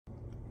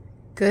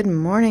Good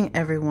morning,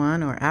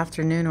 everyone, or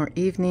afternoon or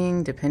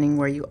evening, depending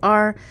where you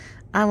are.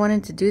 I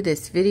wanted to do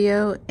this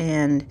video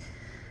and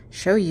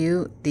show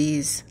you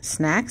these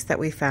snacks that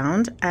we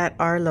found at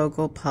our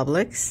local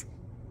Publix.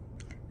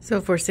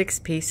 So for 6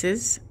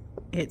 pieces,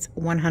 it's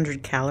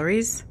 100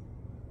 calories,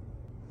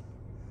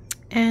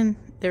 and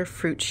they're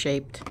fruit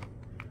shaped.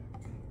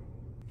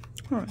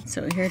 All right,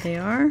 so here they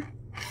are,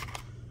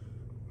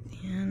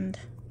 and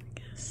I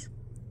guess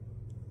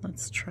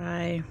let's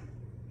try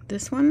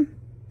this one.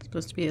 It's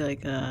supposed to be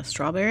like a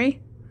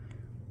strawberry.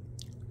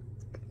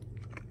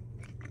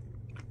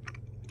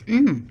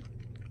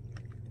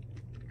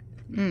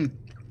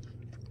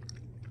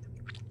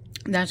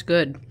 That's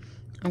good.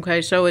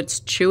 Okay, so it's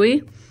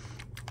chewy,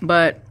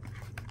 but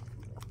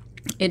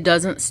it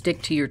doesn't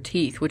stick to your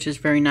teeth, which is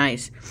very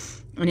nice.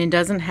 And it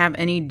doesn't have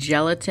any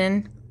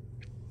gelatin.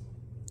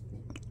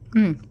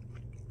 And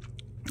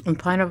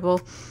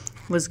pineapple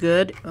was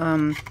good.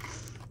 The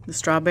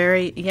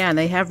strawberry, yeah,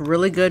 they have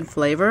really good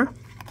flavor.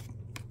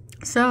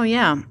 So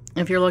yeah,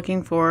 if you're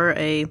looking for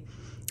I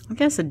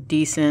guess a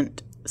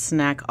decent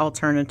snack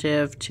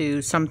alternative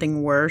to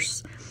something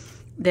worse,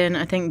 then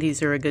I think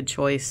these are a good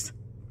choice.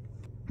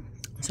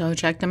 So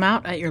check them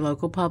out at your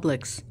local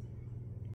Publix.